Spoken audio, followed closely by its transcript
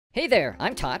Hey there,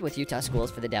 I'm Todd with Utah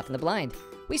Schools for the Deaf and the Blind.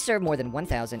 We serve more than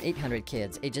 1,800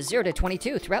 kids ages 0 to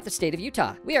 22 throughout the state of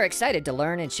Utah. We are excited to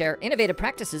learn and share innovative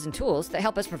practices and tools that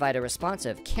help us provide a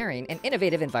responsive, caring, and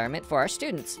innovative environment for our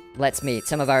students. Let's meet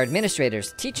some of our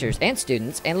administrators, teachers, and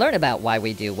students and learn about why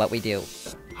we do what we do.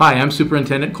 Hi, I'm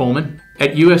Superintendent Coleman.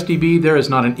 At USDB, there is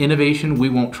not an innovation we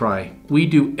won't try. We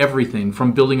do everything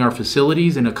from building our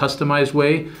facilities in a customized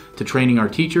way to training our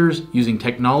teachers, using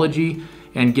technology,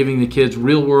 and giving the kids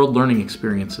real-world learning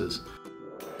experiences.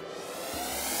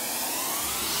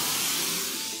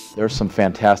 There's some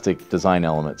fantastic design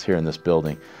elements here in this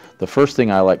building. The first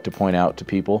thing I like to point out to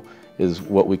people is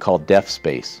what we call deaf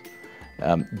space.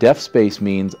 Deaf space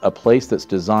means a place that's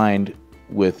designed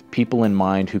with people in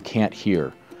mind who can't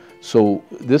hear. So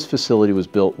this facility was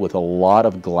built with a lot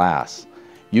of glass.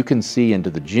 You can see into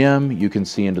the gym, you can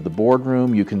see into the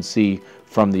boardroom, you can see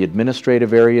from the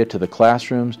administrative area to the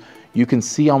classrooms. You can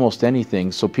see almost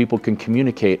anything so people can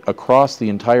communicate across the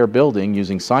entire building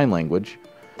using sign language.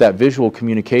 That visual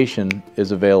communication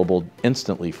is available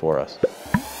instantly for us.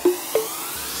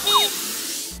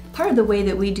 Part of the way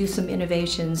that we do some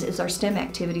innovations is our STEM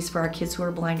activities for our kids who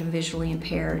are blind and visually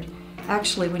impaired.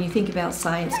 Actually, when you think about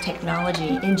science,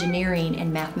 technology, engineering,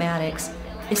 and mathematics,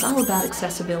 it's all about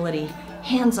accessibility,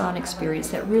 hands-on experience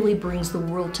that really brings the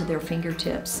world to their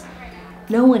fingertips.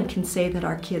 No one can say that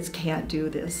our kids can't do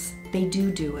this. They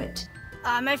do it.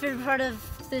 My favorite part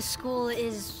of this school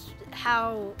is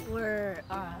how we're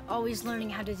always learning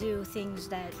how to do things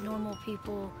that normal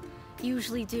people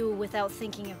usually do without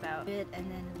thinking about it, and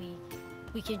then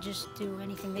we can just do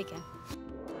anything they can.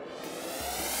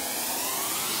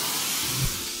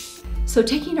 So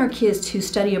taking our kids to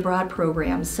study abroad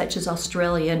programs such as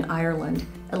Australia and Ireland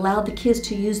allowed the kids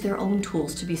to use their own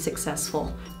tools to be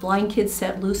successful. Blind kids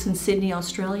set loose in Sydney,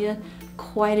 Australia,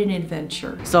 quite an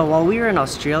adventure. So while we were in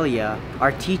Australia,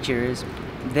 our teachers,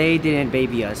 they didn't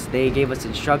baby us. They gave us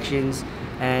instructions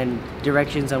and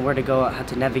directions on where to go, how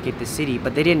to navigate the city,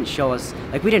 but they didn't show us,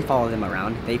 like we didn't follow them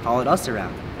around, they followed us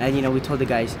around. And we told the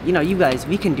guys, you guys,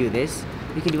 we can do this,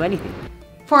 we can do anything.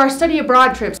 For our study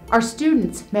abroad trips, our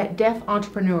students met deaf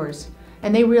entrepreneurs,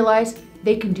 and they realized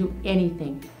they can do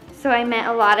anything. So I met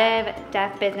a lot of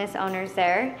deaf business owners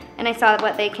there, and I saw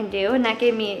what they can do, and that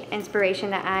gave me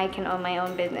inspiration that I can own my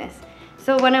own business.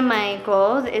 So one of my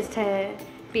goals is to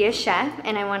be a chef,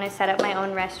 and I want to set up my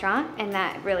own restaurant, and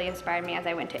that really inspired me as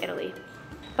I went to Italy.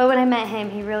 But when I met him,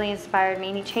 he really inspired me,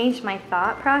 and he changed my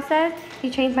thought process. He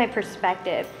changed my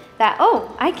perspective. That,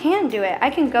 oh, I can do it.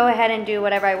 I can go ahead and do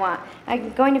whatever I want.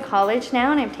 I'm going to college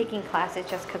now and I'm taking classes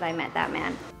just because I met that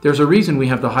man. There's a reason we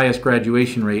have the highest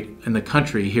graduation rate in the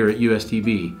country here at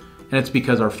USDB, and it's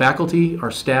because our faculty, our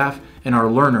staff, and our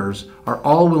learners are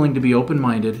all willing to be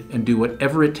open-minded and do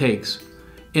whatever it takes.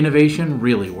 Innovation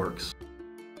really works.